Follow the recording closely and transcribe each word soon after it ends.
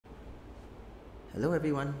Hello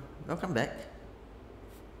everyone, welcome back.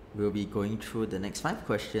 We'll be going through the next 5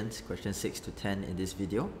 questions, questions 6 to 10 in this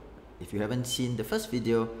video. If you haven't seen the first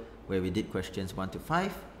video where we did questions 1 to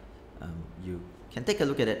 5, you can take a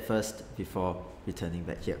look at it first before returning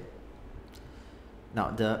back here.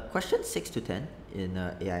 Now the questions 6 to 10 in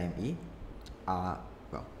AIME are,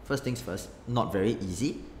 well, first things first, not very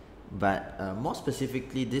easy, but more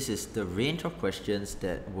specifically this is the range of questions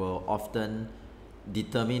that will often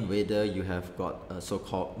determine whether you have got a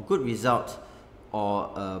so-called good result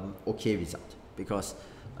or okay result, because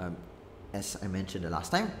as I mentioned the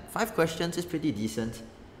last time, 5 questions is pretty decent,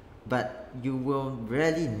 but you will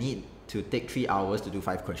rarely need to take 3 hours to do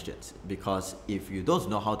 5 questions, because if you don't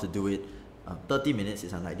know how to do it, 30 minutes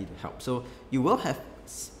is unlikely to help. So you will have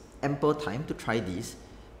ample time to try these,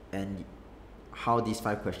 and how these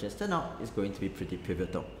 5 questions turn out is going to be pretty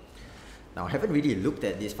pivotal. Now, I haven't really looked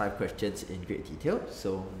at these 5 questions in great detail,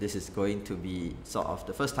 so this is going to be sort of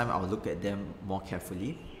the first time I'll look at them more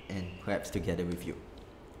carefully and perhaps together with you.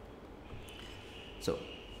 So,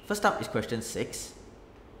 first up is question 6.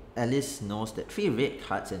 Alice knows that 3 red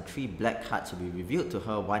cards and 3 black cards will be revealed to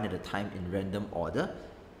her one at a time in random order.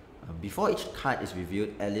 Before each card is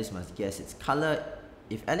revealed, Alice must guess its color.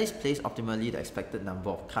 If Alice plays optimally, the expected number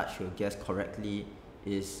of cards she will guess correctly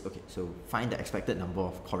is, okay, so find the expected number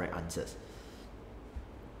of correct answers.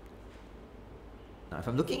 Now, if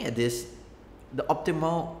I'm looking at this, the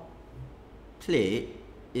optimal play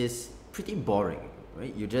is pretty boring,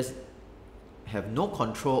 right? You just have no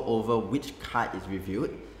control over which card is revealed,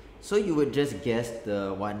 so you would just guess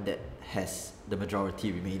the one that has the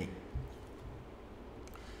majority remaining.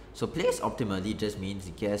 So plays optimally just means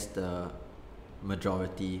guess the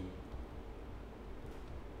majority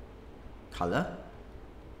color.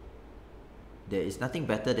 There is nothing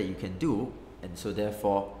better that you can do, and so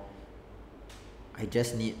therefore I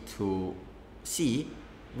just need to see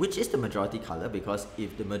which is the majority color, because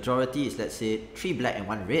if the majority is, let's say, 3 black and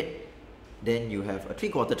 1 red, then you have a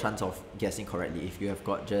 3/4 chance of guessing correctly. If you have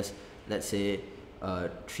got just, let's say,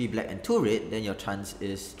 3 black and 2 red, then your chance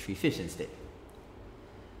is 3/5 instead.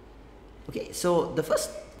 Okay, so the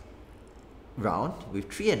first round with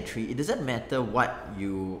 3 and 3, it doesn't matter what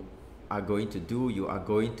you are going to do, you are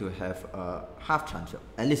going to have a half chance,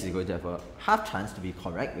 at least is going to have a half chance to be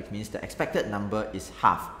correct, which means the expected number is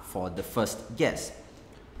half for the first guess.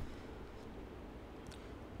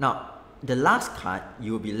 Now, the last card,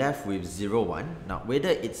 you will be left with 0, 1. Now, whether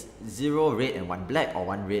it's 0 red and 1 black or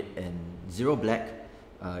 1 red and 0 black,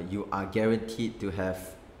 you are guaranteed to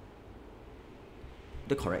have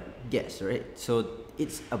the correct guess, right? So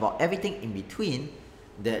it's about everything in between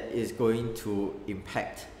that is going to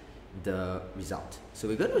impact the result. So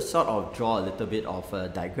we're going to sort of draw a little bit of a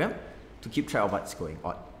diagram to keep track of what's going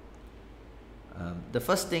on. The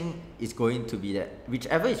first thing is going to be that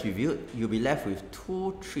whichever is revealed, you'll be left with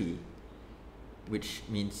 2, 3, which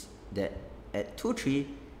means that at 2, 3,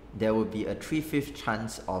 there will be a 3/5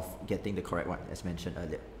 chance of getting the correct one, as mentioned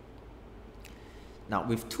earlier. Now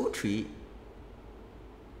with 2, 3,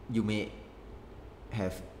 you may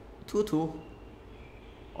have 2, 2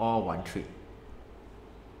 or 1, 3.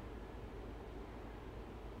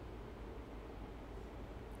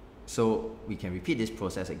 So we can repeat this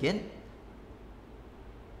process again.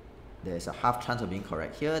 There's a half chance of being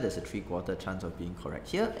correct here, there's a 3/4 chance of being correct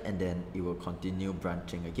here, and then it will continue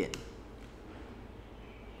branching again.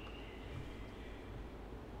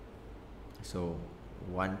 So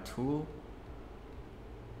 1, 2,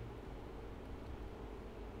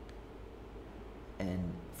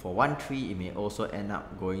 and for 1, 3, it may also end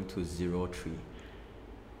up going to 0, 3,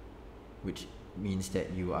 which means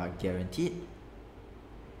that you are guaranteed.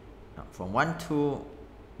 Now, from 1, 2,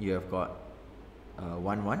 you have got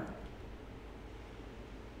 1, 1,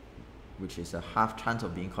 which is a half chance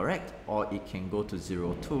of being correct, or it can go to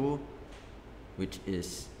 0, 2, which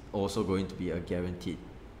is also going to be a guaranteed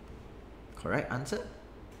correct answer.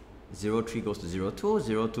 0, 3 goes to 0, 2,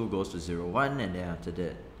 0, 2 goes to 0, 1, and then after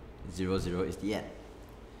that 0, 0 is the end.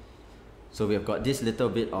 So we have got this little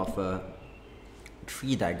bit of a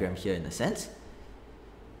tree diagram here in a sense.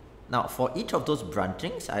 Now for each of those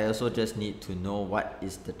branchings, I also just need to know what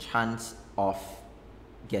is the chance of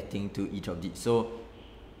getting to each of these. So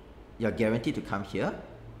you're guaranteed to come here,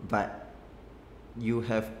 but you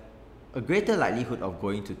have a greater likelihood of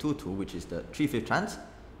going to 2, 2, which is the 3/5 chance,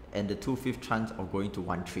 and the 2/5 chance of going to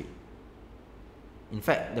 1, 3. In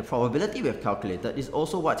fact, the probability we have calculated is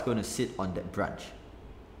also what's going to sit on that branch,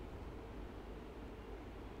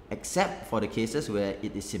 except for the cases where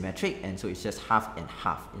it is symmetric, and so it's just half and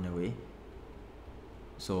half in a way.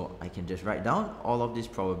 So I can just write down all of these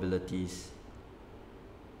probabilities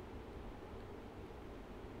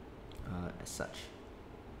as such.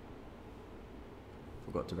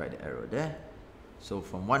 Forgot to write the arrow there. So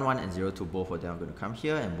from 1, 1 and 0, 2, both of them are going to come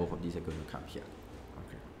here, and both of these are going to come here.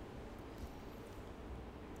 Okay.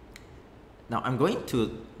 Now I'm going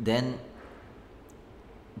to then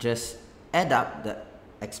just add up the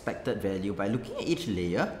expected value by looking at each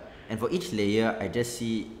layer, and for each layer I just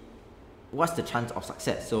see what's the chance of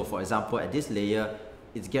success. So for example, at this layer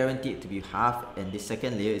it's guaranteed to be half, and this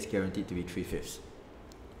second layer is guaranteed to be 3/5.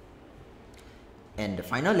 And the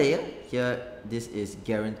final layer here, this is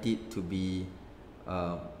guaranteed to be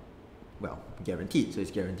well, guaranteed, so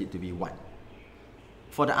it's guaranteed to be 1.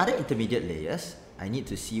 For the other intermediate layers, I need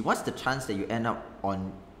to see what's the chance that you end up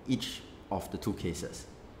on each of the two cases.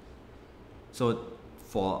 So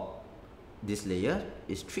for this layer,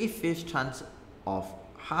 it's 3/5 chance of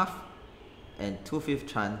half and 2/5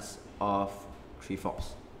 chance of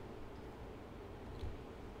 3/4.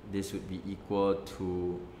 This would be equal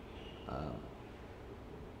to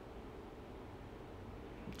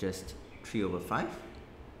just 3/5.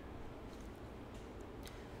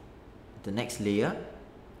 The next layer,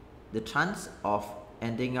 the chance of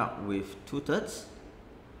ending up with 2/3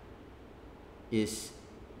 is,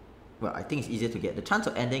 well, I think it's easier to get. The chance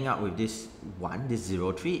of ending up with this 1, this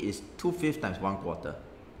 0, 3, is 2/5 times 1/4.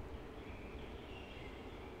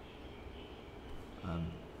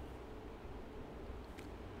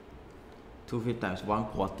 2/5 times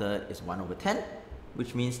 1/4 is 1/10,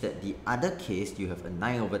 which means that the other case, you have a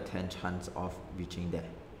 9/10 chance of reaching there.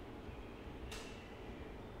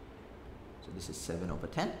 So this is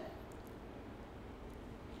 7/10.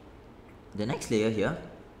 The next layer here,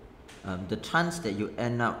 the chance that you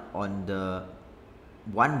end up on the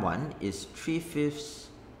 1, 1 is 3/5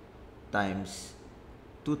 times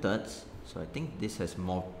 2/3. So I think this has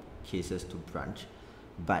more cases to branch,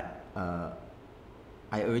 but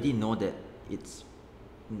I already know that it's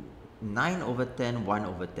 9/10,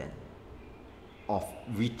 1/10 of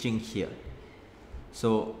reaching here.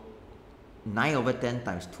 So 9/10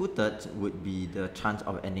 times 2/3 would be the chance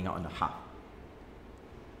of ending up on the half.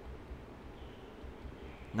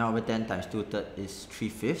 9/10 times 2/3 is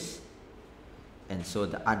 3/5, and so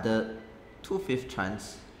the other 2/5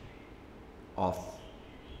 chance of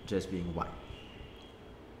just being 1.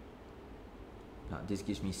 Now this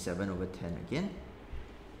gives me 7/10 again.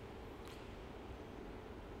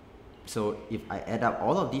 So if I add up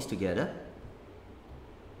all of these together,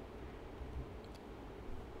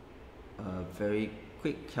 a very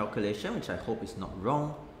quick calculation, which I hope is not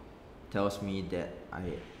wrong, tells me that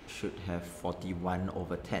I should have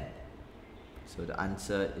 41/10. So the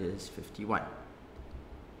answer is 51.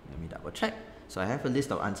 Let me double check. So I have a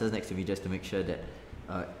list of answers next to me just to make sure that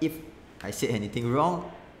if I say anything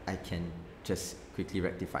wrong, I can just quickly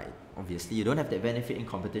rectify it. Obviously, you don't have that benefit in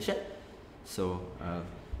competition. So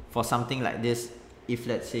for something like this, if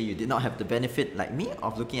let's say you did not have the benefit like me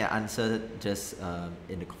of looking at answer just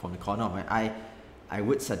from the corner of my eye, I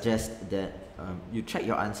would suggest that you check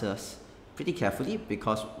your answers pretty carefully,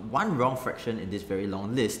 because one wrong fraction in this very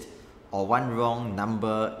long list or one wrong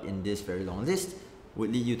number in this very long list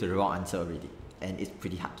would lead you to the wrong answer already, and it's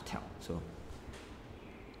pretty hard to tell. So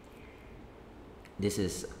this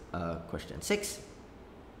is question 6.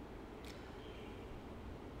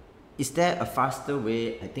 Is there a faster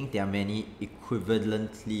way? I think there are many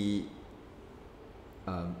equivalent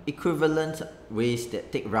ways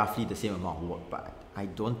that take roughly the same amount of work, but I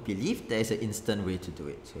don't believe there is an instant way to do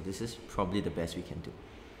it. So this is probably the best we can do.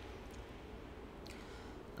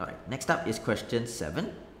 Alright, next up is question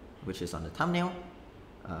 7, which is on the thumbnail.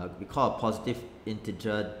 We call a positive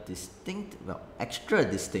integer distinct, well, extra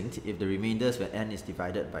distinct if the remainders when n is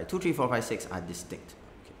divided by 2, 3, 4, 5, 6 are distinct.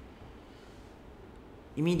 Okay.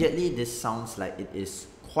 Immediately this sounds like it is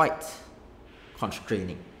quite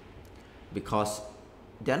constraining, because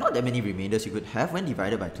there are not that many remainders you could have when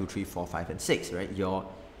divided by 2, 3, 4, 5, and 6, right? Your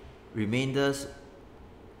remainders,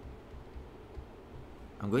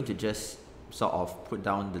 I'm going to just sort of put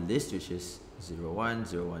down the list, which is 0, 1,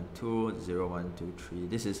 0, 1, 2, 0, 1, 2, 3.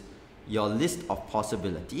 This is your list of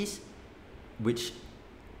possibilities, which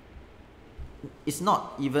is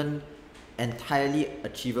not even entirely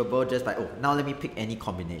achievable just by, oh, now let me pick any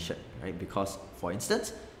combination, right? Because, for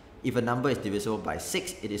instance, if a number is divisible by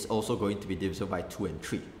 6, it is also going to be divisible by 2 and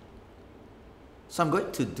 3. So I'm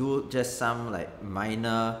going to do just some like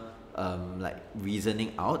minor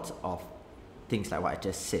reasoning out of things like what I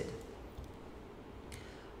just said.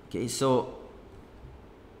 Okay, so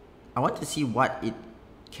I want to see what it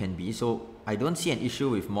can be. So I don't see an issue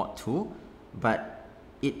with mod 2, but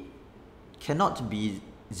it cannot be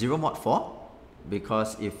 0 mod 4,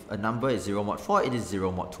 because if a number is 0 mod 4, it is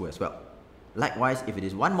 0 mod 2 as well. Likewise, if it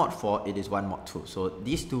is 1 mod 4, it is 1 mod 2. So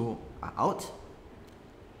these two are out.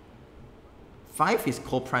 5 is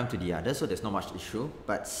co-prime to the other, so there's not much issue.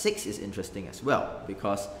 But 6 is interesting as well,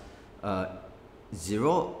 because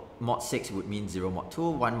 0 mod 6 would mean 0 mod 2,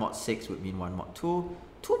 1 mod 6 would mean 1 mod 2,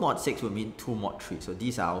 2 mod 6 would mean 2 mod 3. So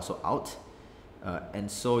these are also out. And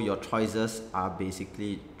so your choices are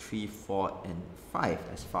basically 3, 4, and 5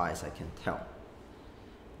 as far as I can tell.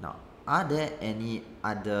 Now, are there any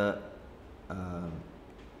other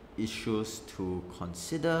issues to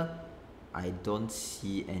consider? I don't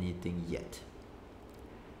see anything yet.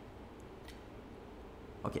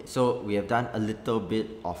 Okay, so we have done a little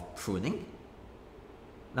bit of pruning.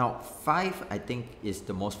 Now 5 I think is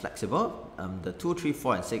the most flexible. The 2, 3,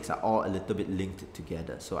 4 and 6 are all a little bit linked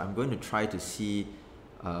together. So I'm going to try to see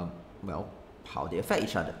well, how they affect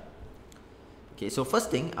each other. Okay, so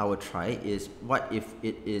first thing I will try is, what if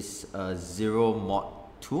it is 0 mod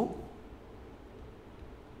 2?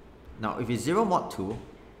 Now if it's 0 mod 2,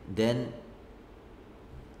 then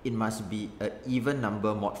it must be an even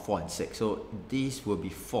number mod 4 and 6. So these will be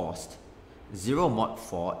forced 0 mod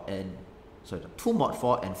 4 and 2 mod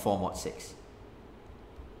 4 and 4 mod 6.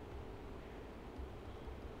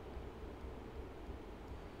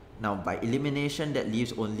 Now by elimination, that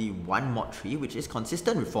leaves only 1 mod 3, which is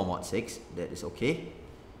consistent with 4 mod 6. That is okay.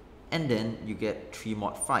 And then you get 3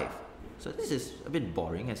 mod 5. So this is a bit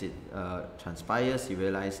boring. As it transpires, you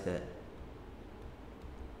realize that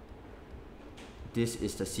this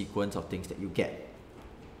is the sequence of things that you get.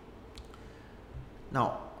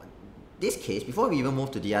 Now, this case, before we even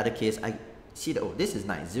move to the other case, I see that, oh, this is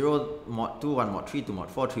nice. 0 mod 2, 1 mod 3, 2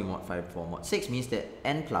 mod 4, 3 mod 5, 4 mod 6 means that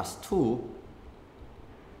n plus 2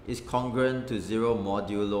 is congruent to 0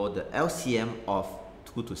 modulo the LCM of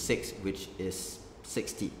 2 to 6, which is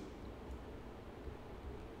 60.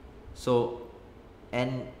 So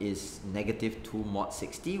n is negative 2 mod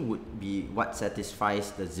 60 would be what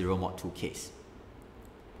satisfies the 0 mod 2 case.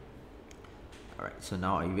 Alright, so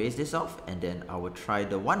now I erase this off, and then I will try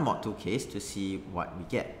the 1 mod 2 case to see what we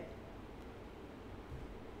get.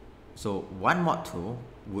 So 1 mod 2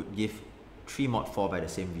 would give 3 mod 4 by the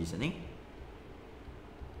same reasoning.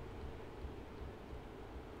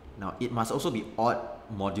 Now it must also be odd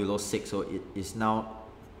modulo 6, so it is now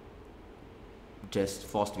just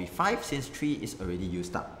forced to be 5 since 3 is already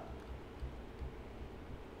used up.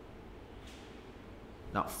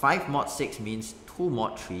 Now 5 mod 6 means 2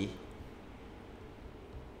 mod 3,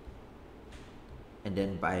 and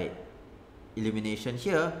then by elimination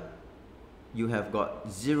here, you have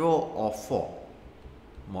got 0 or 4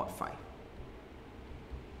 mod 5.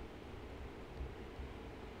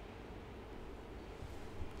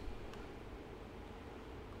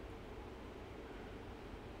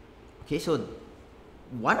 Okay, so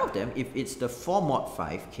one of them, if it's the 4 mod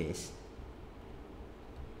 5 case,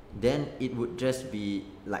 then it would just be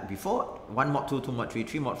like before, 1 mod 2, 2 mod 3,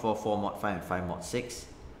 3 mod 4, 4 mod 5, and 5 mod 6.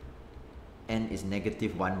 N is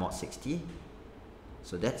negative 1 mod 60.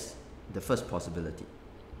 So that's the first possibility.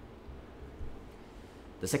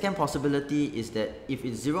 The second possibility is that if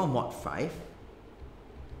it's 0 mod 5,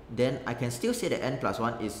 then I can still say that n plus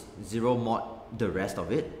 1 is 0 mod the rest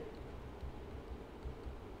of it,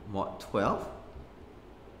 mod 12.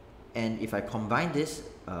 And if I combine this,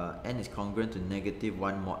 n is congruent to negative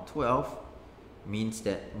 1 mod 12, means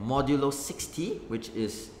that modulo 60, which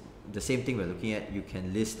is the same thing we're looking at, you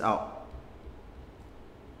can list out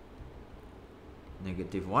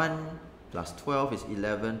negative 1 plus 12 is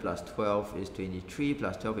 11, plus 12 is 23,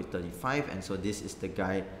 plus 12 is 35, and so this is the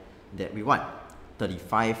guy that we want,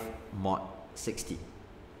 35 mod 60.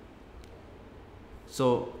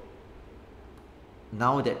 So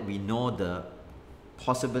now that we know the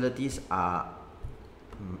possibilities are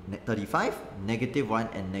 35, negative 1,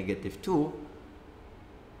 and negative 2,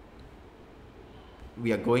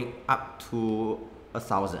 we are going up to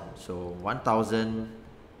 1,000. So 1,000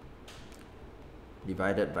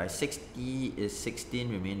 divided by 60 is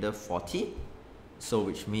 16, remainder 40. So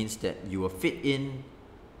which means that you will fit in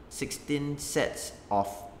 16 sets of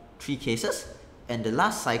 3 cases, and the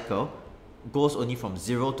last cycle goes only from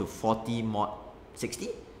 0 to 40 mod 60,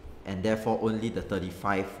 and therefore only the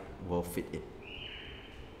 35 will fit in.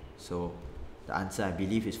 So the answer, I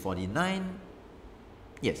believe, is 49.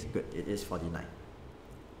 Yes, good, it is 49.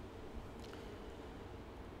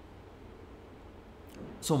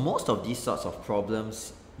 So most of these sorts of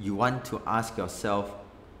problems, you want to ask yourself,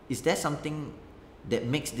 is there something that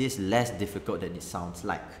makes this less difficult than it sounds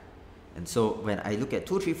like? And so when I look at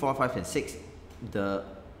 2, 3, 4, 5, and 6, the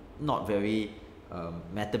not very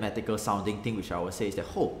mathematical sounding thing which I would say is that,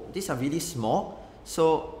 oh, these are really small,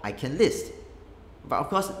 so I can list. But of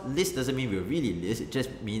course, list doesn't mean we'll really list. It just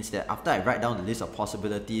means that after I write down the list of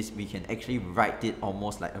possibilities, we can actually write it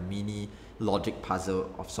almost like a mini logic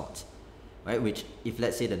puzzle of sorts, right? Which, if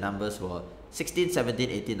let's say the numbers were 16, 17,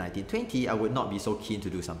 18, 19, 20, I would not be so keen to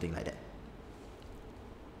do something like that.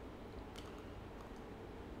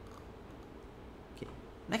 Okay.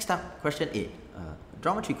 Next up, question 8,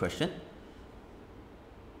 geometry question.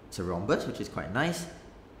 It's a rhombus, which is quite nice.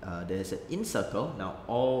 There's an incircle. Now,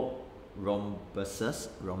 all rhombuses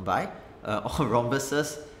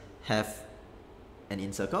have an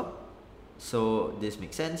incircle, so this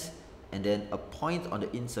makes sense. And then a point on the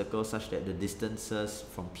incircle such that the distances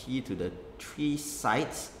from P to the 3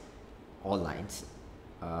 sides, or lines,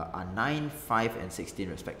 are 9, 5, and 16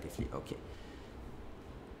 respectively. Okay.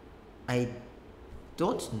 I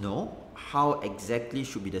don't know how exactly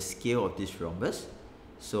should be the scale of this rhombus,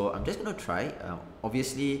 so I'm just going to try.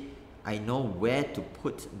 Obviously, I know where to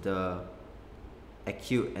put the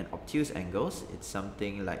acute and obtuse angles. It's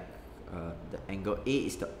something like the angle A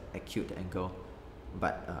is the acute angle,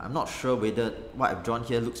 but I'm not sure whether what I've drawn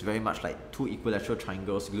here looks very much like two equilateral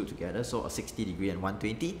triangles glued together, so a 60 degree and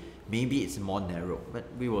 120. Maybe it's more narrow, but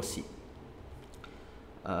we will see.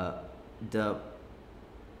 The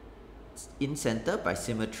in center by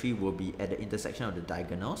symmetry will be at the intersection of the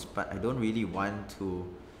diagonals, but I don't really want to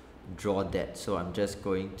draw that, so I'm just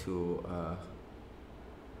going to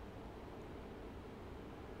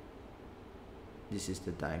this is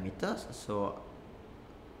the diameter, so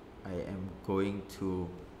I am going to,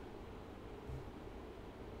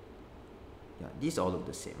 yeah, these all look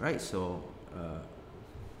the same, right? So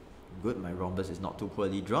good, my rhombus is not too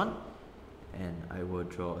poorly drawn, and I will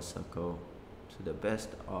draw a circle to the best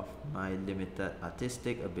of my limited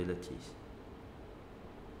artistic abilities.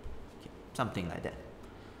 Okay, something like that.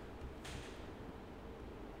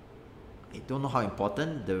 I don't know how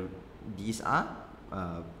important these are.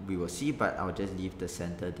 We will see, but I'll just leave the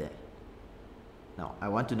center there. Now, I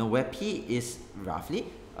want to know where P is roughly.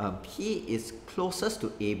 P is closest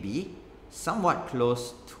to AB, somewhat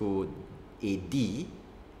close to AD,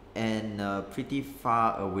 and pretty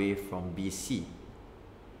far away from BC.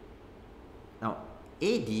 Now,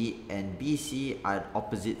 AD and BC are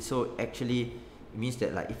opposite, so actually it means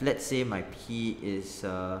that, like, if let's say my P is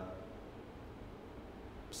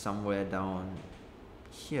somewhere down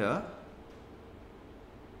here,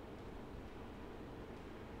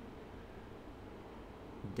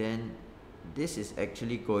 then this is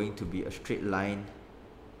actually going to be a straight line,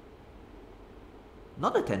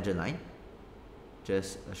 not a tangent line,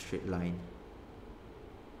 just a straight line.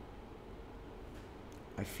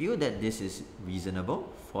 I feel that this is reasonable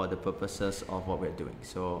for the purposes of what we're doing,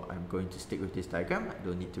 so I'm going to stick with this diagram. I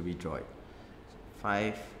don't need to redraw it.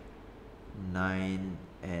 5, 9,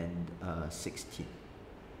 and 16.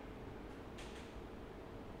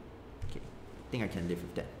 Okay, I think I can live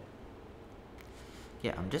with that.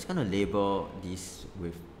 Yeah, I'm just going to label these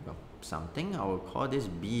with something. I will call this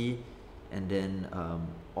B, and then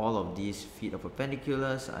all of these feet of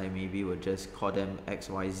perpendiculars, I maybe will just call them X,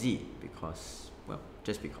 Y, Z, because, well,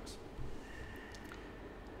 just because.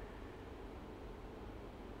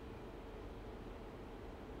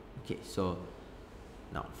 Okay, so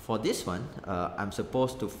now for this one, I'm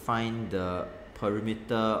supposed to find the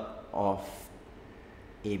perimeter of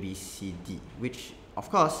ABCD, which, of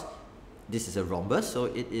course, this is a rhombus, so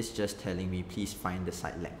it is just telling me please find the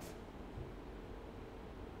side length.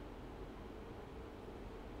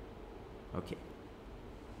 Okay.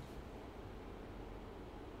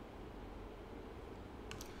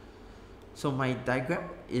 So my diagram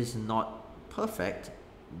is not perfect,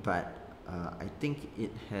 but I think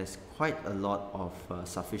it has quite a lot of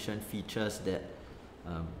sufficient features that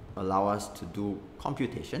allow us to do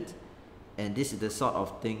computations, and this is the sort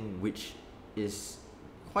of thing which is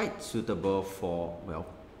quite suitable for, well,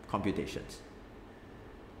 computations.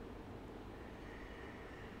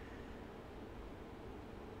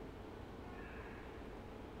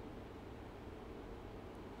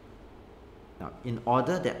 Now, in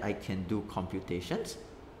order that I can do computations,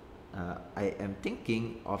 I am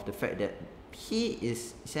thinking of the fact that P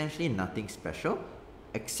is essentially nothing special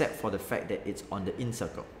except for the fact that it's on the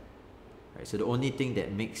incircle. Right? So the only thing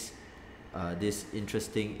that makes this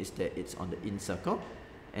interesting is that it's on the incircle.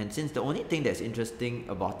 And since the only thing that's interesting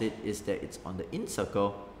about it is that it's on the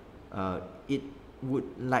incircle, it would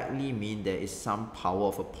likely mean there is some power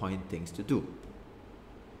of a point things to do.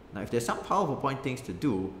 Now, if there's some power of a point things to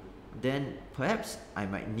do, then perhaps I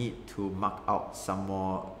might need to mark out some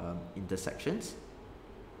more intersections.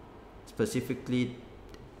 Specifically,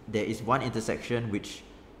 there is one intersection which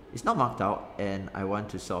is not marked out and I want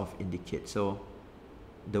to sort of indicate. So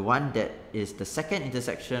the one that is the second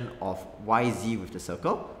intersection of YZ with the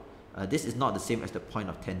circle. This is not the same as the point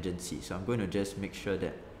of tangent C. So I'm going to just make sure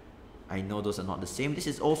that I know those are not the same. This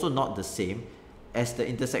is also not the same as the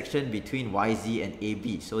intersection between YZ and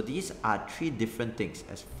AB. So these are three different things.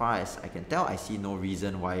 As far as I can tell, I see no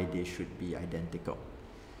reason why they should be identical.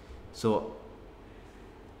 So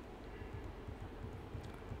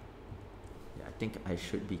yeah, I think I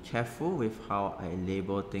should be careful with how I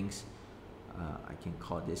label things. I can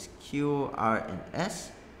call this Q, R, and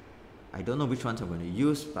S. I don't know which ones I'm going to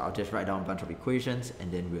use, but I'll just write down a bunch of equations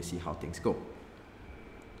and then we'll see how things go.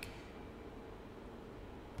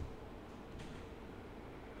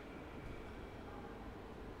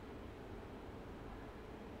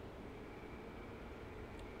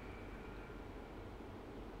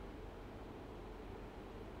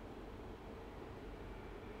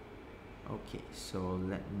 Okay, so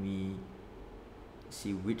let me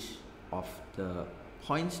see which of the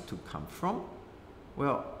points to come from.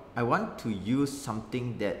 Well, I want to use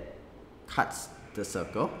something that cuts the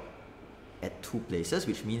circle at two places,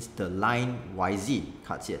 which means the line YZ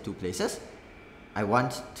cuts it at two places. I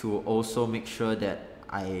want to also make sure that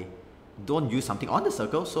I don't use something on the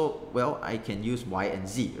circle, so well, I can use Y and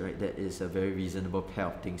Z, right? That is a very reasonable pair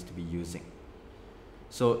of things to be using.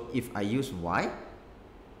 So if I use Y,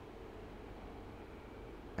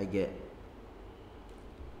 I get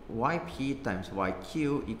YP times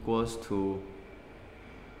YQ equals to,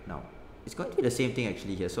 now it's going to be the same thing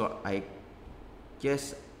actually here, so I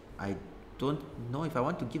guess I don't know if I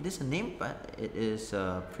want to give this a name, but it is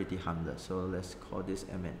pretty harmless, so let's call this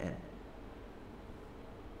M and N.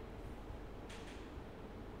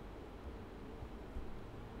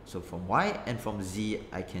 So from Y and from Z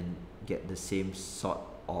I can get the same sort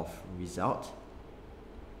of result.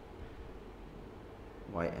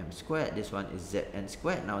 Ym squared, this one is Zn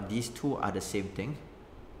squared. Now these two are the same thing.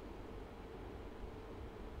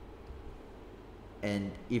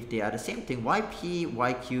 And if they are the same thing, Yp,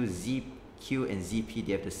 Yq, Zq, and Zp,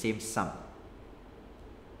 they have the same sum.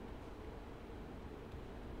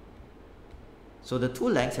 So the two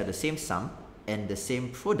lengths have the same sum and the same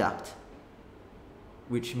product,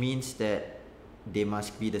 which means that they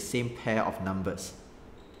must be the same pair of numbers.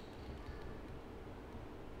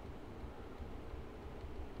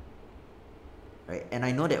 Right? And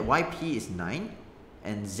I know that Yp is 9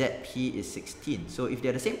 and Zp is 16. So if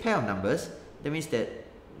they're the same pair of numbers, that means that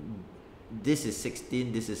this is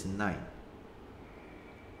 16, this is 9.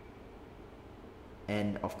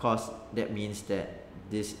 And of course, that means that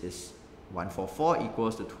this is 144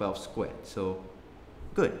 equals to 12 squared. So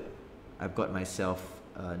good, I've got myself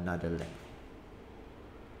another length.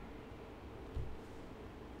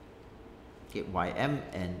 Okay, Ym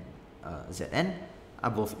and Zn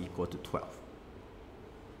are both equal to 12.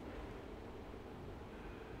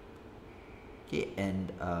 Okay,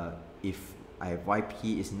 and if I have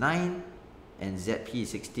Yp is 9 and Zp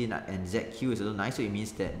is 16 and Zq is also 9, so it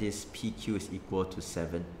means that this Pq is equal to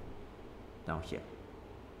 7 down here.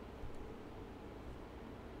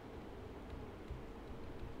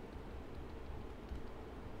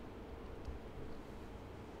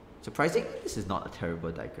 Surprisingly, this is not a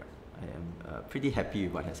terrible diagram. I am pretty happy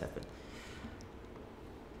with what has happened.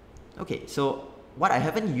 Okay, so what I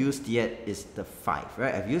haven't used yet is the 5,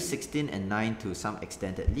 right? I've used 16 and 9 to some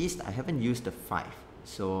extent at least. I haven't used the 5.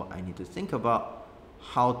 So I need to think about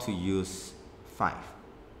how to use 5.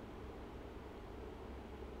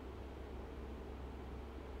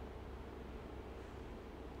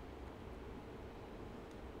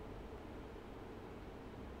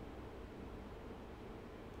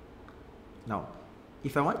 Now,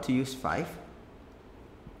 if I want to use 5,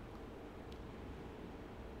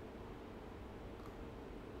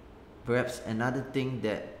 perhaps another thing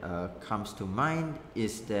that comes to mind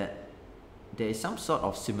is that there is some sort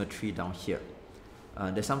of symmetry down here.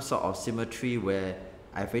 There's some sort of symmetry where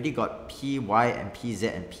I've already got Py and Pz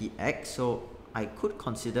and Px, so I could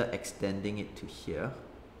consider extending it to here,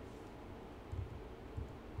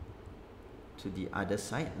 to the other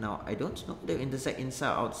side. Now, I don't know if they intersect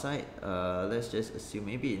inside or outside. Let's just assume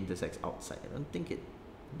maybe it intersects outside. I don't think it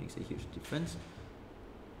makes a huge difference.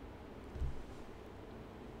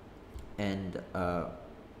 And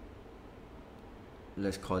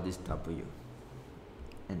let's call this W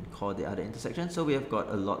and call the other intersection. So we have got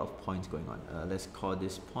a lot of points going on. Let's call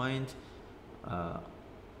this point, I've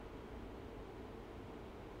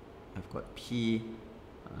got P,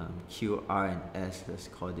 Q, R, and S. Let's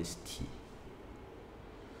call this T.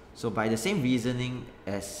 So by the same reasoning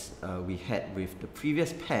as we had with the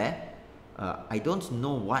previous pair, I don't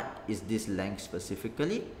know what is this length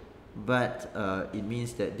specifically, but it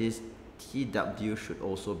means that this TW should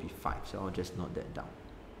also be 5, so I'll just note that down.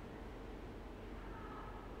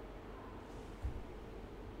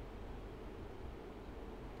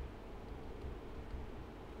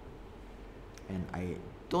 And I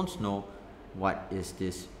don't know what is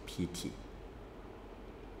this PT.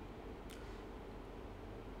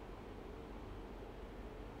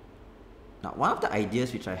 Now, one of the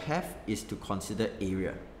ideas which I have is to consider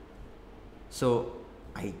area. So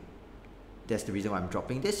that's the reason why I'm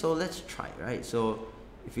dropping this. So let's try, right? So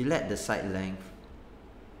if we let the side length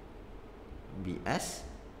be S,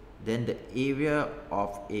 then the area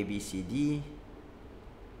of ABCD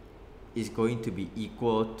is going to be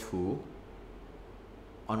equal to,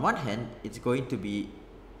 on one hand, it's going to be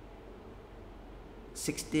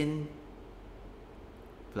 16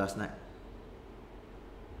 plus 9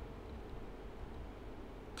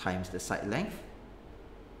 times the side length.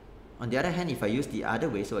 On the other hand, if I use the other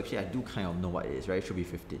way, so actually I do kind of know what it is, right? It should be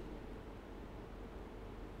 15.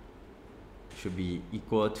 It should be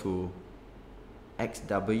equal to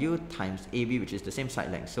XW times AB, which is the same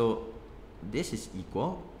side length. So this is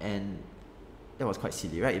equal, and that was quite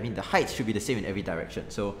silly, right? I mean, the height should be the same in every direction.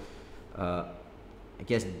 So I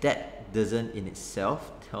guess that doesn't in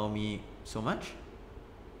itself tell me so much.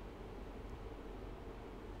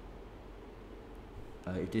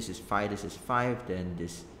 If this is 5, then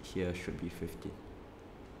this here should be 15.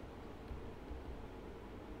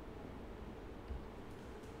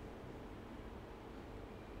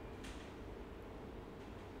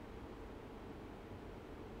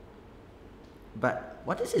 But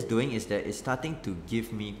what this is doing is that it's starting to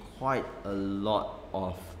give me quite a lot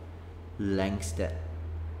of lengths that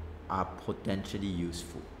are potentially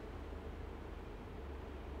useful.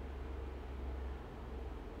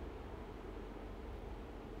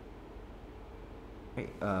 Okay,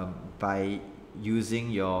 by using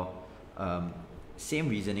your same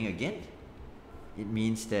reasoning again, it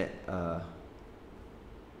means that I'm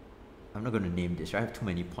not going to name this, right? I have too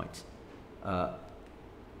many points.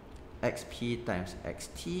 XP times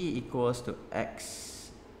XT equals to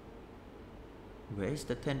X. Where is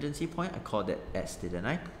the tangency point? I called that S, didn't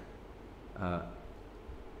I?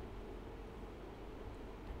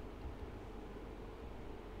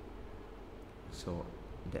 So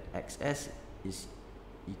the XS is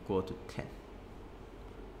equal to 10.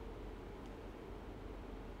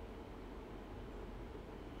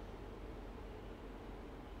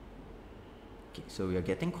 Okay, so we are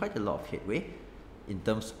getting quite a lot of headway in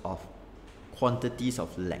terms of quantities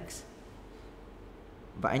of lengths.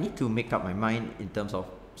 But I need to make up my mind in terms of,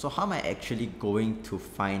 so how am I actually going to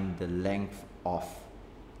find the length of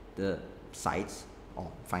the sides, or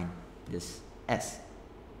find this S?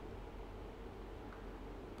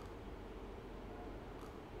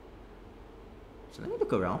 So let me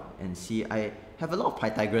look around and see. I have a lot of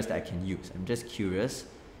Pythagoras that I can use. I'm just curious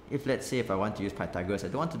if, let's say, if I want to use Pythagoras, I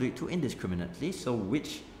don't want to do it too indiscriminately. So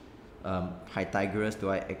which Pythagoras do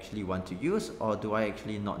I actually want to use, or do I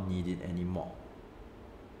actually not need it anymore?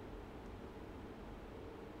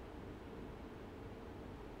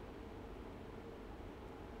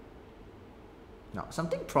 Now,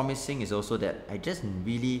 something promising is also that I just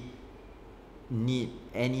really need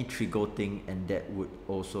any trigoting, and that would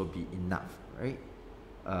also be enough, right?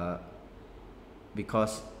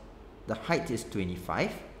 Because the height is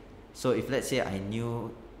 25. So if, let's say, I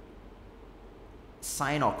knew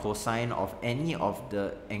sine or cosine of any of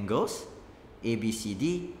the angles A, B, C,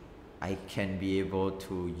 D, I can be able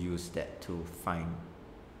to use that to find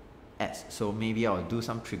S. So maybe I'll do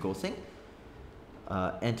some trigoting.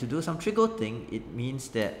 And to do some trigoting, it means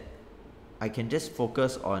that I can just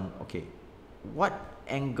focus on, okay, what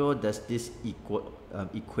angle does this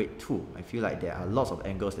equate to? I feel like there are lots of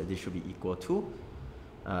angles that this should be equal to.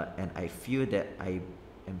 And I feel that I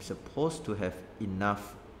am supposed to have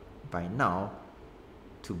enough by now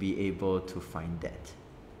to be able to find that.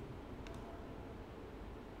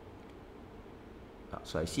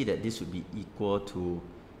 So I see that this would be equal to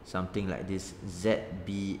something like this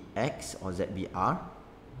ZBX or ZBR,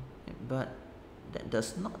 but that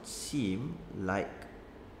does not seem like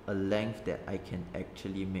a length that I can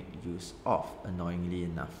actually make use of, annoyingly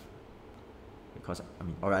enough. Because, I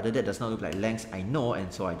mean, or rather, that does not look like lengths I know,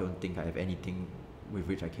 and so I don't think I have anything with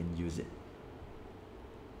which I can use it.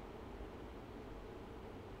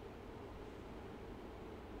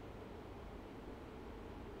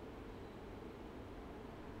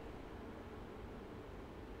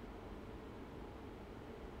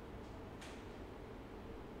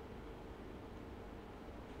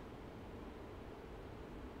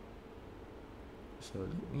 So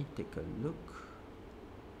let me take a look.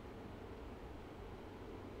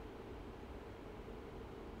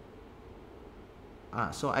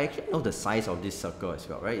 So I actually know the size of this circle as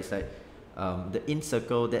well, right? It's like the in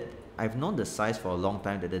circle that I've known the size for a long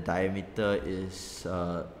time, that the diameter is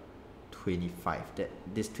 25. That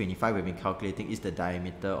this 25 we've been calculating is the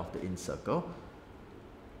diameter of the in circle.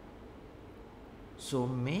 So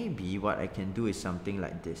maybe what I can do is something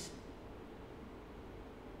like this.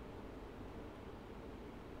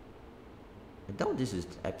 I doubt this is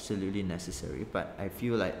absolutely necessary, but I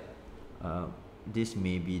feel like this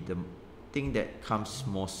may be the thing that comes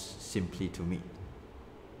most simply to me.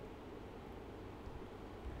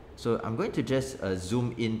 So I'm going to just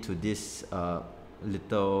zoom into this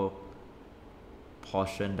little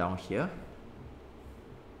portion down here.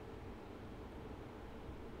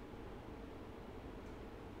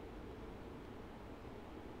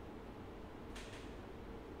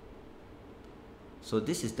 So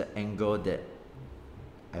this is the angle that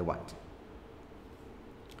I want.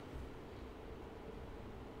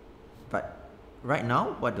 But right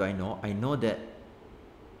now, what do I know? I know that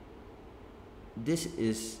this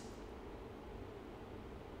is,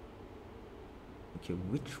 okay,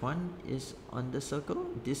 which one is on the circle?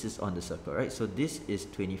 This is on the circle, right? So this is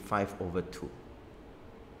 25/2.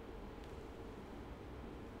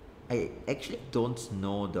 I actually don't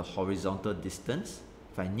know the horizontal distance.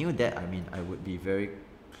 If I knew that, I mean, I would be very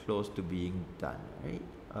close to being done, right?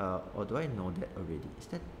 Or do I know that already?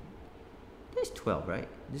 That's 12, right?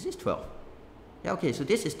 This is 12. Yeah, okay, so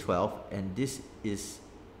this is 12, and this is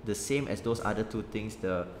the same as those other two things,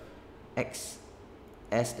 the XS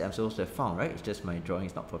that I'm supposed to have found, right? It's just my drawing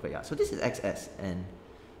is not perfect. Yeah, so this is XS, and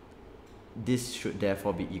this should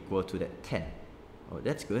therefore be equal to that 10. Oh,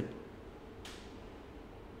 that's good.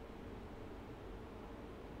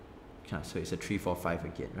 So it's a 3, 4, 5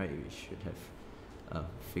 again, right? We should have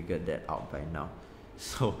figured that out by now.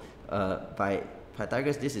 So by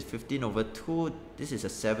Pythagoras, this is 15/2. This is a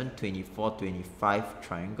 7, 24, 25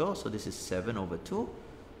 triangle. So this is 7/2.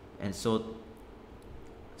 And so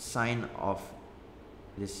sine of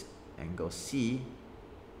this angle C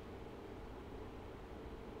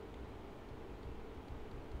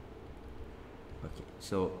okay,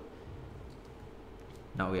 so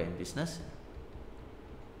now we are in business.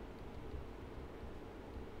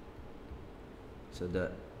 So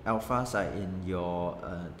the alphas are in your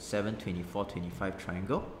 7, 24, 25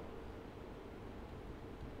 triangle,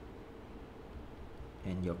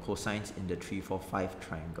 and your cosines in the 3, 4, 5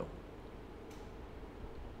 triangle.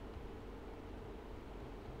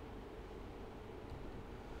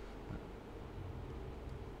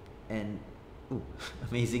 And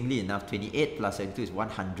amazingly enough, 28 plus 72 is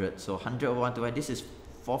 100. So 100 over 1 to 1, this is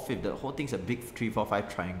 4/5. The whole thing's a big 3, 4, 5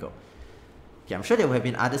 triangle. Okay, I'm sure there will have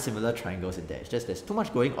been other similar triangles in there. It's just there's too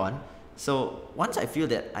much going on. So once I feel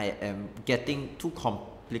that I am getting too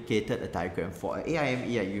complicated a diagram for an AIME,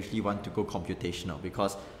 I usually want to go computational,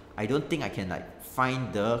 because I don't think I can like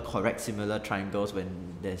find the correct similar triangles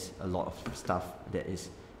when there's a lot of stuff that is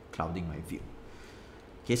clouding my view.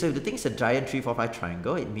 Okay, so if the thing is a giant 3, 4, 5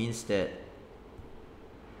 triangle, it means that,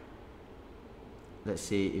 let's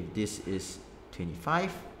say if this is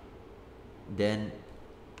 25, then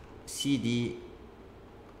CD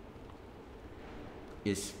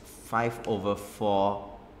is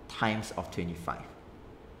 5/4 times of 25.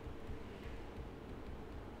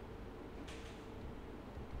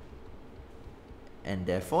 And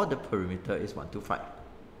therefore the perimeter is 125.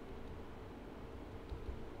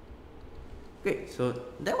 Great, so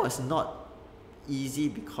that was not easy,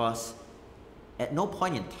 because at no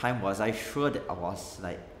point in time was I sure that I was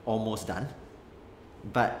like almost done,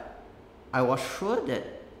 but I was sure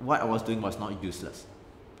that what I was doing was not useless.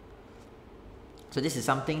 So this is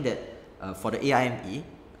something that for the AIME,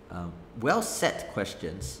 well set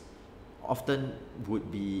questions often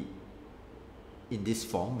would be in this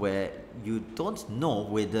form, where you don't know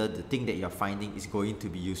whether the thing that you're finding is going to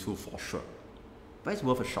be useful for sure, but it's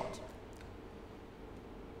worth a shot.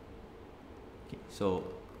 Okay, so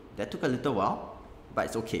that took a little while, but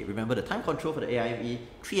it's okay. Remember, the time control for the AIME,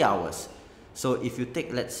 3 hours. So if you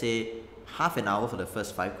take, let's say, half an hour for the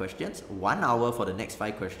first 5 questions, 1 hour for the next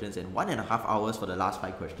 5 questions, and 1.5 hours for the last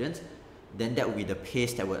 5 questions, then that will be the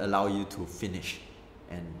pace that will allow you to finish.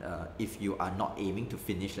 And if you are not aiming to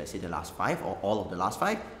finish, let's say, the last 5 or all of the last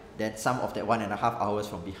 5, then some of that 1.5 hours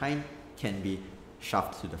from behind can be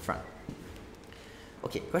shoved to the front.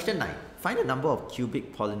 Okay, question 9. Find the number of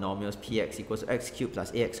cubic polynomials px equals to x cubed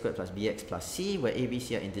plus ax squared plus bx plus c, where a, b,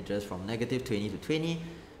 c are integers from -20 to 20,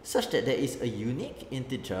 such that there is a unique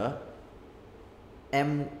integer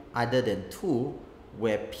m other than 2,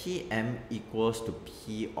 where pm equals to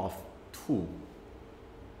p of 2.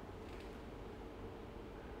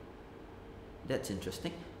 That's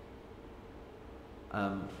interesting.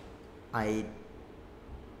 I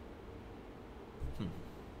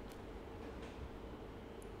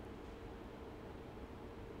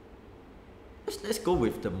let's go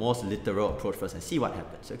with the most literal approach first and see what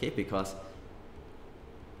happens, okay? Because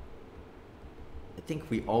I think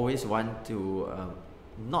we always want to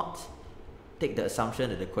not take the assumption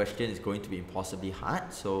that the question is going to be impossibly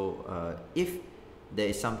hard. So if there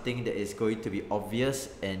is something that is going to be obvious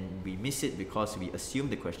and we miss it because we assume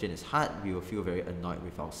the question is hard, we will feel very annoyed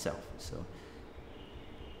with ourselves. So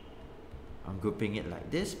I'm grouping it like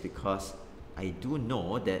this because I do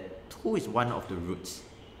know that 2 is one of the roots.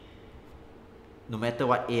 No matter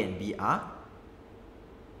what A and B are,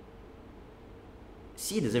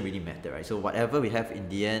 C doesn't really matter, right? So whatever we have in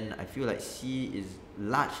the end, I feel like C is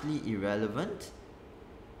largely irrelevant.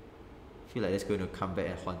 I feel like that's going to come back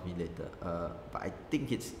and haunt me later. But I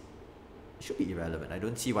think it should be irrelevant. I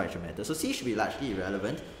don't see why it should matter. So C should be largely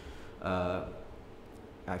irrelevant.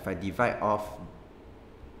 If I divide off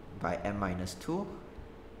by m minus 2,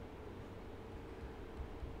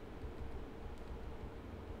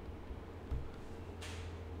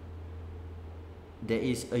 there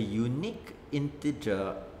is a unique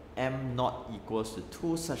integer m not equals to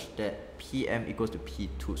 2 such that pm equals to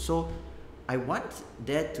p2. So I want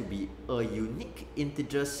there to be a unique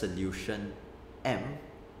integer solution m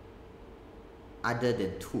other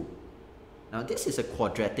than 2. Now this is a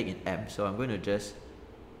quadratic in m, so I'm going to just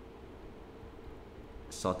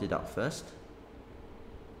sort it out first.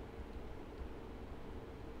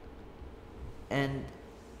 And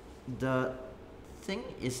the thing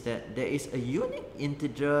is that there is a unique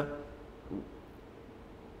integer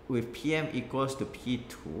with pm equals to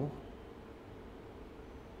p2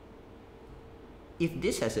 if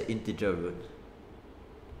this has an integer root.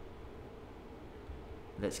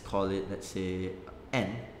 Let's call it, let's say,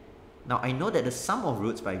 n. Now I know that the sum of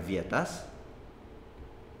roots by Vietas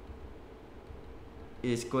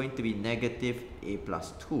is going to be negative a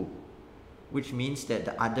plus 2, which means that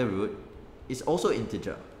the other root is also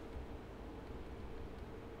integer.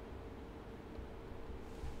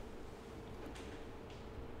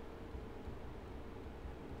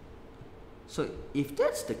 So if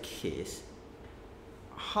that's the case,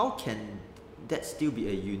 how can that still be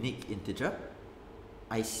a unique integer?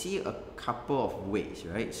 I see a couple of ways,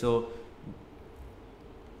 right? So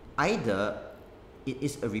either it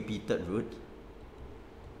is a repeated root,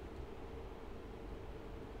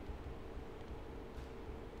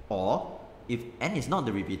 or if n is not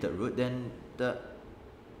the repeated root, then the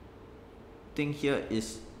thing here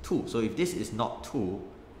is 2. So if this is not 2,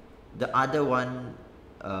 the other one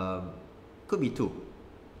could be 2.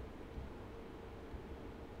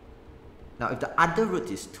 Now if the other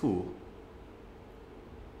root is 2,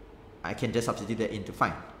 I can just substitute that in to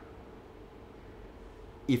find.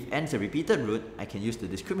 If n is a repeated root, I can use the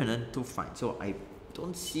discriminant to find. So I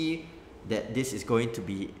don't see that this is going to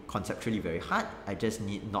be conceptually very hard. I just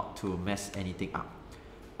need not to mess anything up.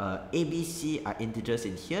 A, B, C are integers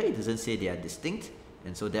in here. It doesn't say they are distinct,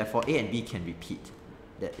 and so therefore A and B can repeat.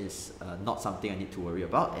 That is not something I need to worry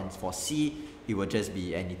about. And for C, it will just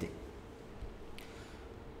be anything.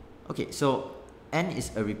 Okay, so n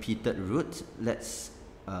is a repeated root. Let's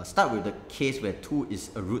start with the case where 2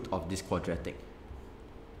 is a root of this quadratic.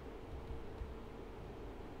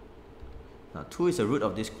 Now 2 is a root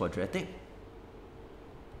of this quadratic.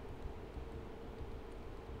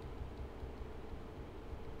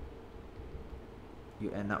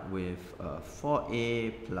 You end up with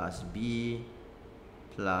 4a plus b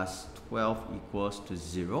plus 12 equals to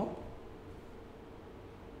 0.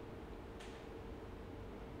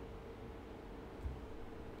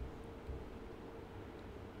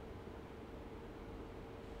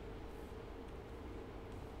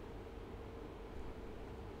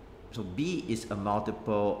 So b is a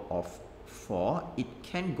multiple of 4. It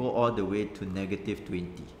can go all the way to negative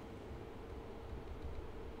 20.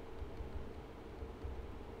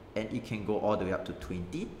 And it can go all the way up to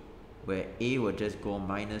 20, where a will just go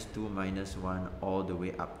minus 2, minus 1, all the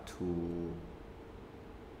way up to...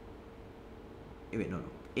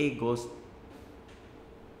 a goes...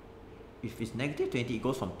 If it's negative 20, it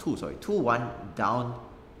goes from 2, 1 down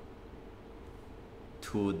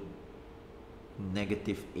to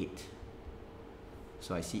negative 8.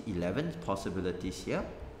 So I see 11 possibilities here.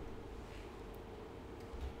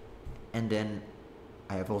 And then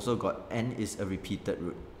I have also got n is a repeated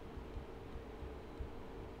root.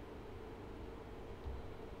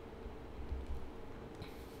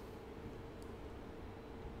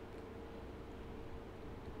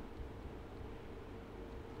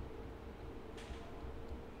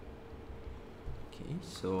 Okay,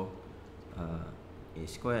 so a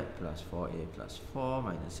squared plus 4a plus 4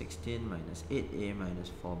 minus 16 minus 8a minus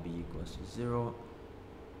 4b equals to 0.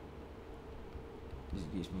 This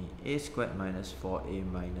gives me a squared minus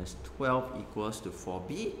 4a minus 12 equals to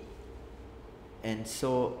 4b. And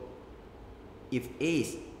so if a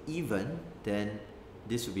is even, then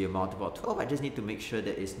this will be a multiple of 12. I just need to make sure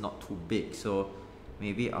that it's not too big. So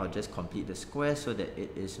maybe I'll just complete the square so that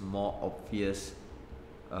it is more obvious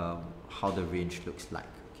how the range looks like.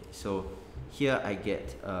 Okay, so here I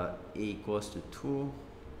get a equals to 2,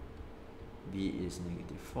 b is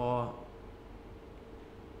 -4,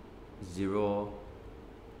 0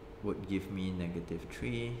 would give me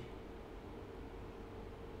 -3,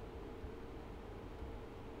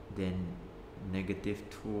 then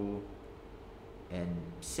 -2 and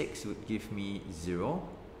 6 would give me 0.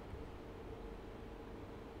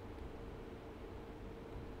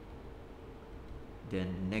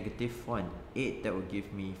 Then -4 and 8, that would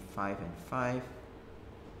give me 5 and 5.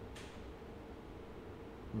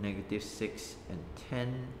 -6 and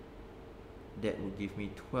 10, that would give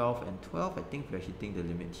me 12 and 12. I think we're hitting the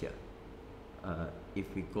limit here.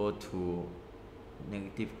 If we go to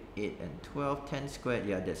 -8 and 12, 10 squared,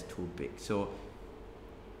 yeah, that's too big. So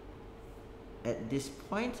at this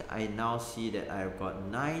point, I now see that I've got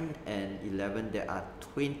 9 and 11. There are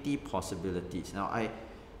 20 possibilities. Now I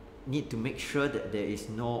need to make sure that there is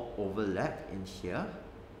no overlap in here,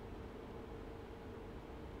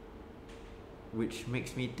 which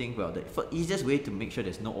makes me think, well, the easiest way to make sure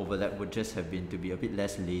there's no overlap would just have been to be a bit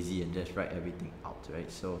less lazy and just write everything out,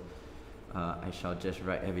 right? So I shall just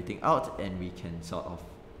write everything out and we can sort of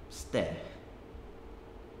stare.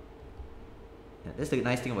 Yeah, that's the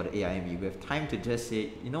nice thing about the AIME. We have time to just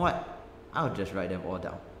say, you know what, I'll just write them all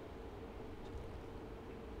down.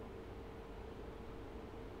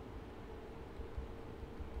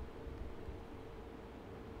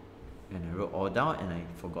 And I wrote all down and I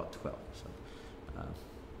forgot 12. So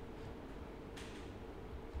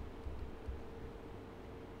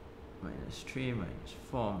 -3,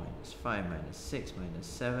 -4, -5, -6,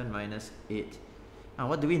 -7, -8. Now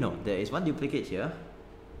what do we know? There is one duplicate here.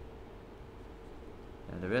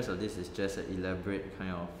 And the rest of this is just an elaborate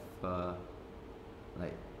kind of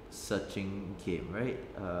like searching game, right?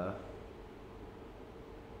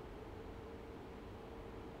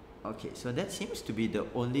 Okay, so that seems to be the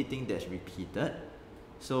only thing that's repeated.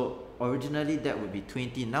 So originally that would be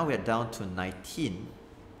 20. Now we're down to 19.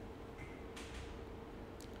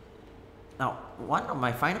 Now, one of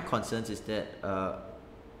my final concerns is that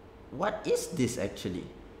what is this actually?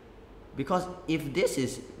 Because if this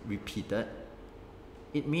is repeated,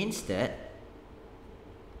 it means that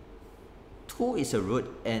 2 is a root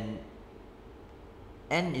and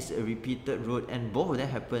n is a repeated root, and both of them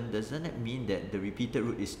happen. Doesn't it mean that the repeated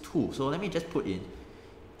root is 2? So let me just put in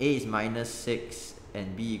a is -6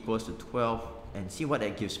 and b equals to 12 and see what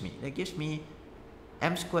that gives me. That gives me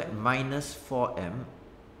m squared minus 4m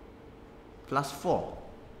plus 4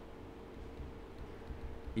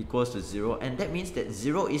 equals to 0, and that means that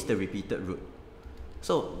 0 is the repeated root.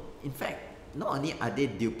 So in fact, not only are they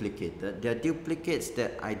duplicated, they are duplicates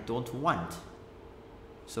that I don't want.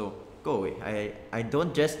 So go away. I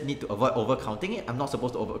don't just need to avoid overcounting it. I'm not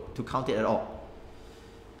supposed to count it at all.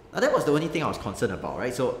 Now that was the only thing I was concerned about,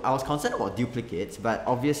 right? So I was concerned about duplicates, but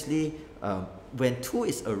obviously when 2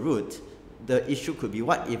 is a root, the issue could be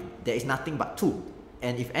what if there is nothing but 2?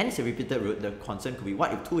 And if n is a repeated root, the concern could be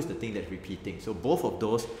what if 2 is the thing that's repeating? So both of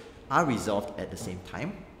those are resolved at the same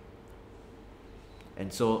time.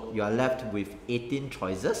 And so you are left with 18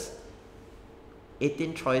 choices.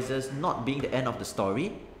 18 choices not being the end of the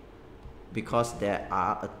story, because there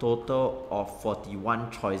are a total of 41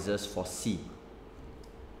 choices for C.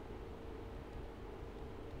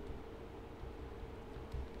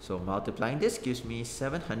 So multiplying this gives me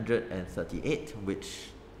 738, which,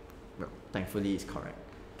 well, thankfully is correct.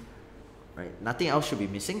 Right? Nothing else should be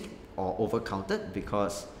missing or overcounted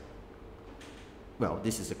because, well,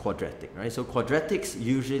 this is a quadratic, right? So quadratics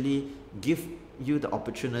usually give you the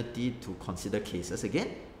opportunity to consider cases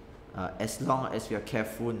again, as long as we are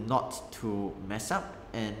careful not to mess up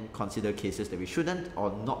and consider cases that we shouldn't, or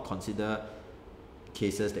not consider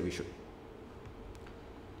cases that we should.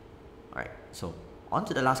 Alright, so on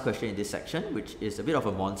to the last question in this section, which is a bit of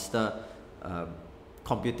a monster.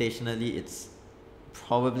 Computationally, it's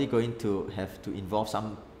probably going to have to involve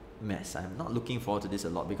some mess. I'm not looking forward to this a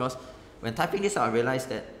lot, because when typing this out, I realized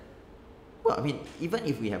that, well, I mean, even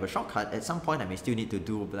if we have a shortcut, at some point I may still need to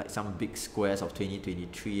do like some big squares of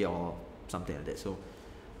 2023 or something like that. So,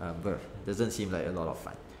 but it doesn't seem like a lot of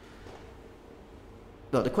fun.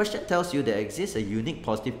 Well, the question tells you there exists a unique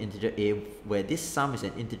positive integer a where this sum is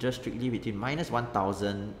an integer strictly between minus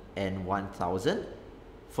 1000 and 1000.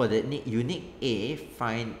 For the unique a,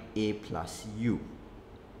 find a plus u.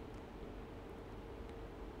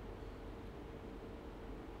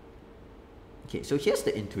 Okay, so here's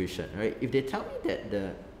the intuition, right? If they tell me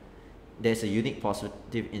that there's a unique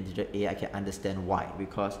positive integer a, I can understand why.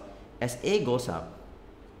 Because as a goes up,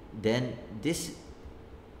 then this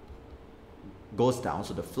goes down,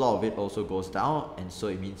 so the floor of it also goes down, and so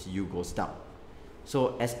it means u goes down.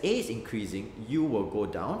 So as a is increasing, u will go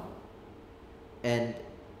down, and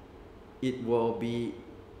it will be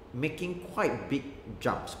making quite big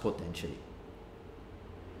jumps potentially,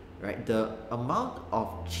 right? The amount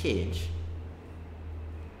of change,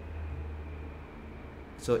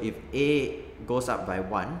 so if a goes up by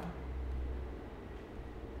 1,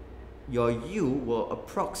 your u will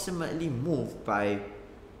approximately move by,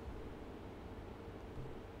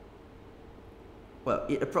 well,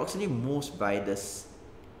 it approximately moves by this,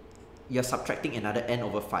 you're subtracting another n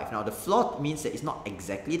over 5. Now the floor means that it's not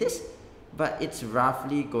exactly this, but it's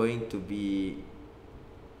roughly going to be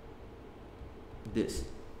this.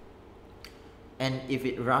 And if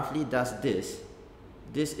it roughly does this,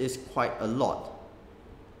 this is quite a lot.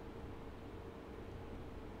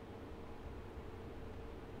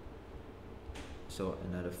 So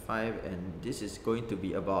another 5, and this is going to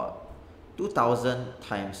be about 2000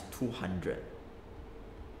 times 200.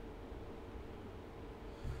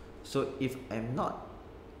 So if I'm not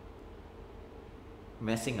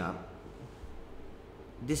messing up,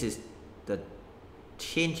 this is the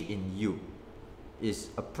change in u is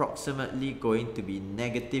approximately going to be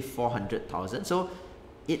negative 400,000. So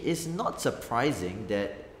it is not surprising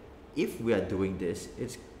that if we are doing this,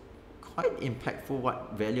 it's quite impactful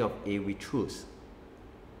what value of a we choose.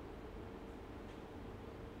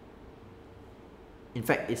 In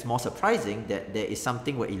fact, it's more surprising that there is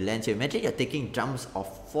something where it lands here. Imagine you're taking jumps of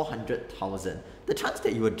 400,000. The chance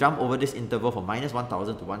that you will jump over this interval from minus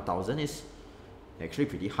 1000 to 1000 is actually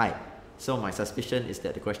pretty high. So my suspicion is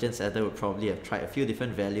that the question setter would probably have tried a few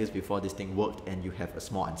different values before this thing worked and you have a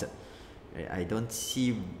small answer. I don't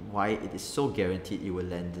see why it is so guaranteed it will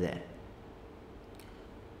land there.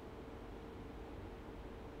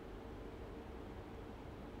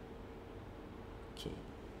 Okay,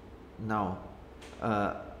 now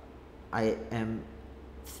I am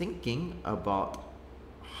thinking about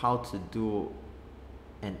how to do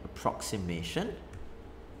an approximation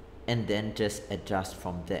and then just adjust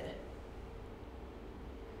from there.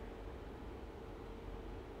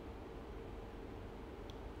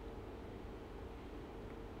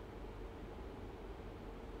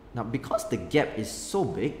 Now, because the gap is so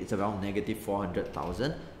big, it's around negative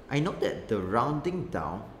 400,000, I know that the rounding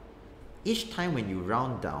down, each time when you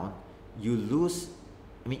round down, you lose,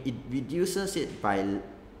 I mean, it reduces it by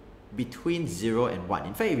between 0 and 1.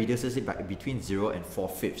 In fact, it reduces it by between 0 and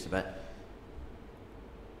 4/5, but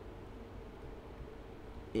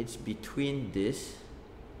it's between this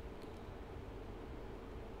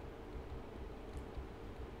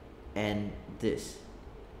and this.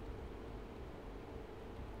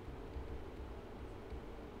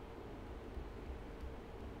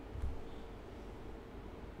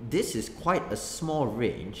 This is quite a small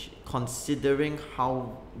range considering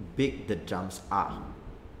how big the jumps are.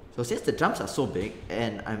 So since the jumps are so big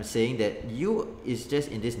and I'm saying that u is just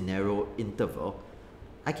in this narrow interval,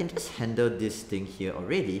 I can just handle this thing here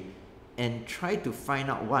already and try to find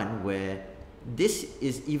out one where this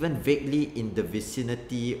is even vaguely in the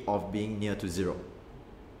vicinity of being near to 0.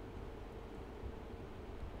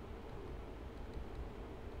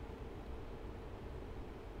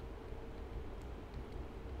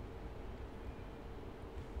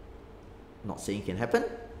 Not saying it can happen,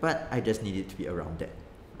 but I just need it to be around there.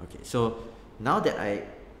 Okay, so now that I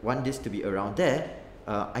want this to be around there,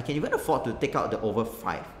 I can even afford to take out the over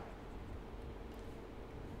 5.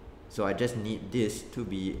 So I just need this to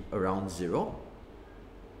be around 0.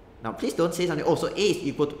 Now please don't say something, oh, so a is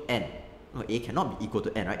equal to n. No, a cannot be equal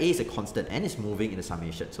to n, right? A is a constant, n is moving in the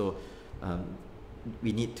summation. So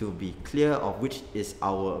we need to be clear of which is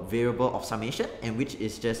our variable of summation and which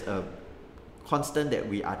is just a constant that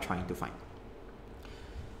we are trying to find.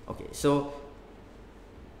 Okay, so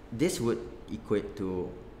this would equate to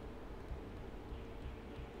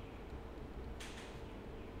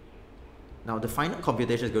now the final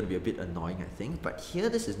computation is going to be a bit annoying, I think, but here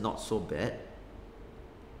this is not so bad.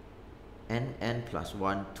 n plus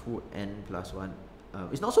 1, 2n plus 1.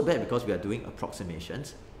 It's not so bad because we are doing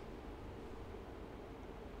approximations.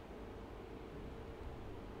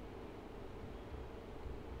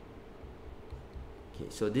 Okay,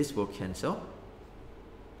 so this will cancel.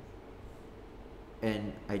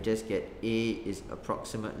 and I just get A is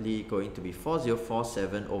approximately going to be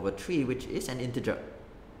 4047 over 3, which is an integer.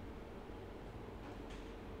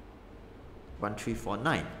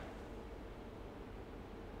 1349.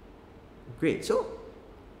 Great, so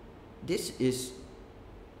this is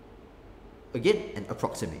again an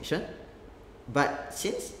approximation, but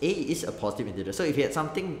since A is a positive integer, so if you had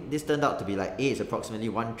something, this turned out to be like A is approximately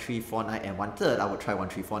 1349 and 1/3, I would try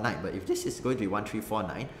 1349, but if this is going to be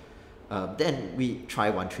 1349, then we try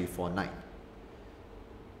 1349.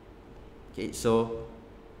 Okay, so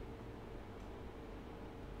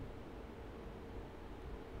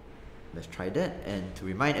let's try that. And to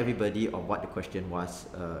remind everybody of what the question was,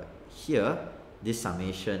 here, this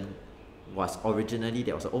summation was originally,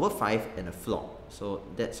 there was an over 5 and a floor. So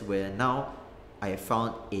that's where now I have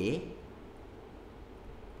found A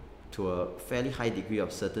to a fairly high degree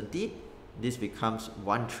of certainty. This becomes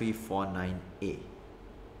 1349A.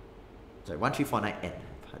 Sorry, 1349N,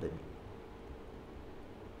 pardon me.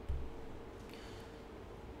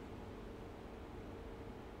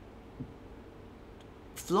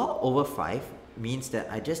 Floor over 5 means that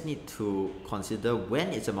I just need to consider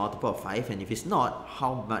when it's a multiple of 5, and if it's not,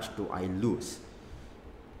 how much do I lose?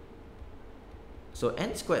 So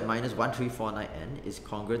n squared minus 1349n is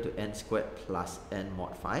congruent to n squared plus n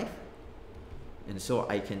mod 5. And so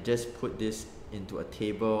I can just put this into a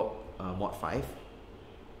table, mod 5.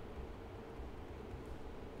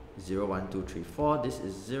 0, 1, 2, 3, 4. This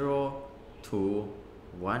is 0, 2,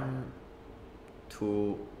 1,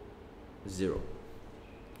 2, 0.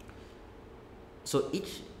 So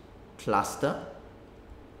each cluster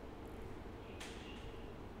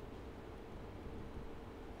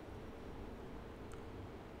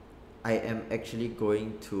I am actually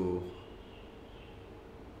going to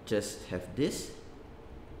just have this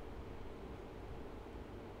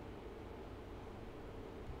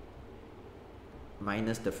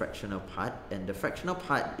minus the fractional part, and the fractional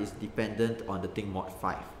part is dependent on the thing mod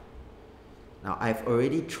 5. Now I've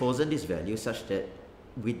already chosen this value such that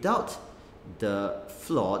without the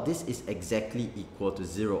floor, this is exactly equal to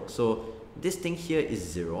 0. So this thing here is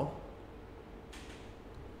 0.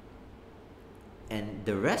 And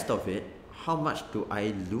the rest of it, how much do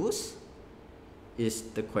I lose, is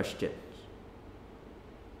the question.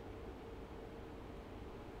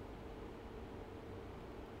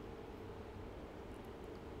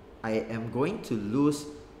 I am going to lose,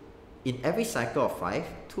 in every cycle of 5,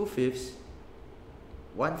 2/5,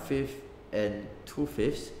 1/5, and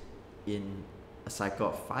 2/5 in a cycle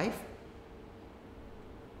of 5,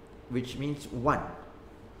 which means 1.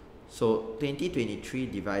 So 2023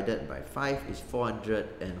 divided by 5 is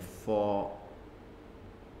 404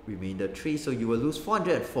 remainder 3. So you will lose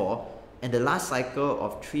 404, and the last cycle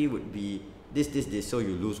of 3 would be this, so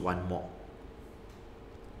you lose 1 more.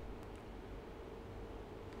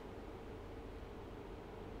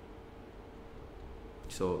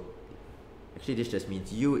 So actually this just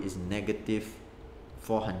means U is negative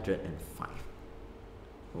 405.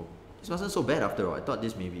 Oh, this wasn't so bad after all. I thought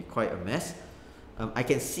this may be quite a mess. I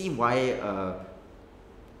can see why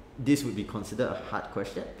this would be considered a hard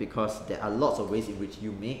question, because there are lots of ways in which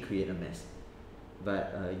you may create a mess,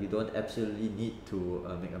 but you don't absolutely need to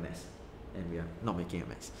make a mess, and we are not making a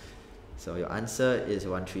mess. So your answer is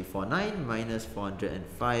 1349 minus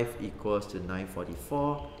 405 equals to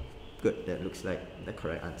 944. Good, that looks like the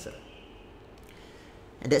correct answer.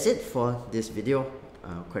 And that's it for this video.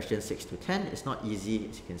 Question 6 to 10. It's not easy.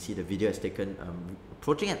 As you can see, the video has taken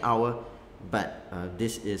approaching an hour, but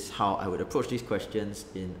this is how I would approach these questions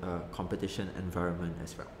in a competition environment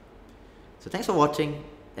as well. So thanks for watching,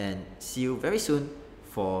 and see you very soon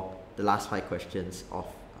for the last 5 questions of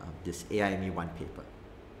this AIME I paper.